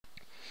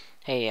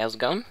Hey, how's it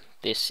going?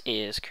 This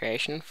is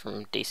Creation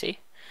from DC,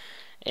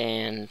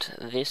 and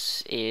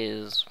this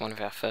is one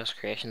of our first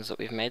creations that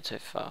we've made so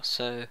far.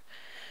 So,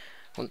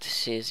 what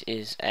this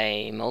is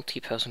a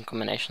multi-person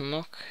combination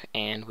lock,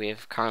 and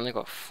we've currently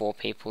got 4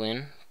 people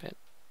in, but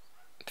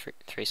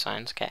three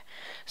signs, okay.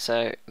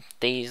 So,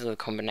 these are the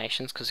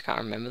combinations because I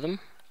can't remember them.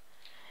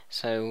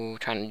 So, we're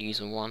trying to use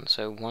a 1,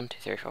 so 1, 2,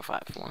 3, 4,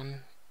 5.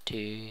 1,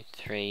 2,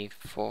 3,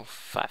 4,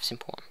 5,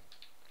 simple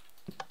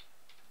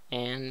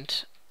 1.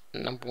 And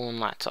number 1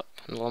 lights up.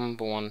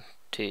 Number 1,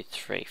 2,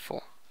 3,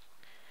 4.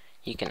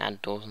 You can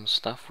add doors and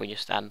stuff, we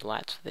just add the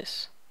lights for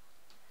this.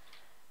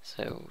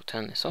 So we'll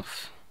turn this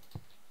off.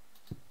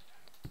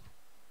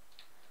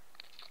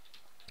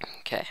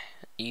 Okay,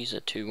 user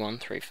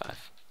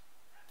 2135.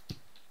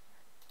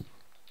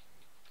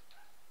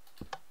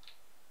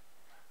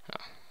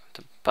 Oh,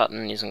 the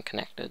button isn't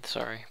connected,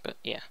 sorry, but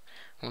yeah,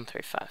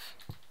 135.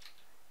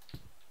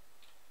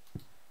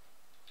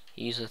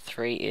 User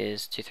 3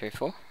 is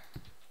 234.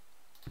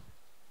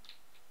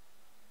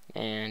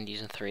 And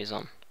user 3 is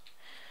on.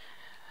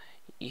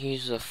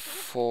 User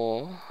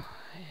 4,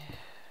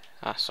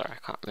 sorry,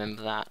 I can't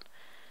remember that.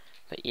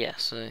 But yeah,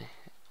 so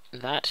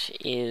that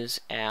is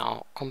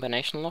our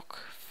combination lock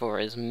for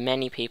as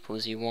many people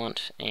as you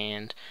want,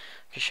 and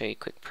I'll just show you a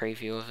quick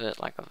preview of it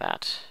like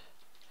that.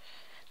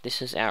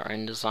 This is our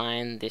own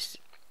design. This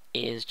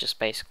is just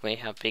basically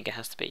how big it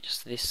has to be.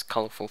 Just this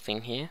colourful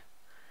thing here.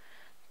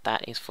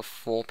 That is for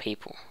 4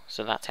 people.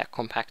 So that's how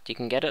compact you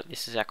can get it.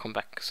 This is our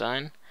compact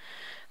design.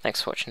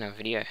 Thanks for watching our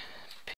video.